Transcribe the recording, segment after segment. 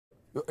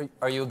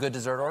Are you a good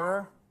dessert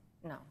orderer?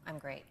 No, I'm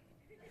great.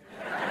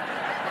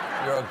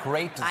 You're a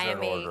great dessert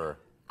orderer.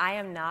 I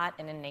am not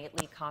an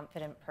innately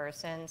confident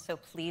person, so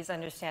please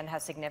understand how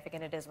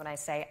significant it is when I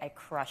say I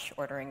crush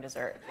ordering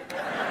dessert.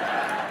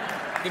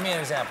 Give me an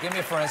example. Give me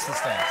a for instance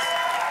dance.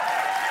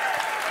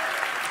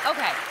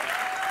 Okay.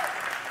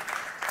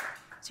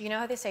 So you know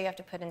how they say you have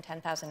to put in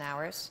 10,000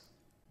 hours?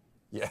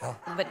 Yeah.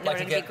 But in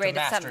order to be great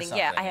at something.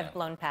 Yeah, I have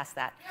blown past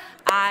that.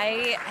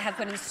 I have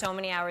put in so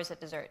many hours at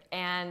dessert.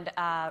 And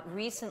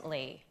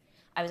recently,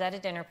 I was at a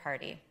dinner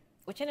party,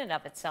 which in and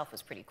of itself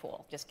was pretty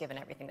cool, just given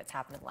everything that's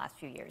happened in the last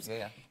few years.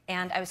 Yeah.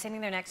 And I was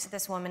sitting there next to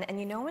this woman, and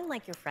you know when,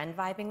 like, you're friend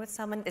vibing with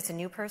someone, it's a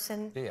new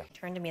person? Yeah. She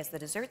turned to me as the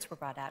desserts were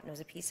brought out, and it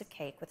was a piece of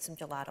cake with some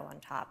gelato on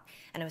top,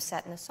 and it was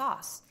set in a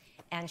sauce.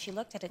 And she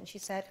looked at it, and she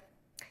said,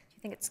 "Do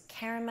you think it's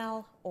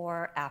caramel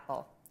or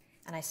apple?"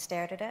 And I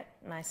stared at it,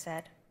 and I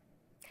said,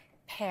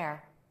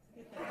 "Pear."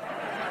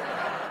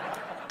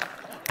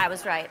 I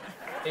was right.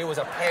 It was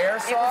a pear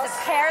sauce? It was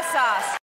a pear sauce.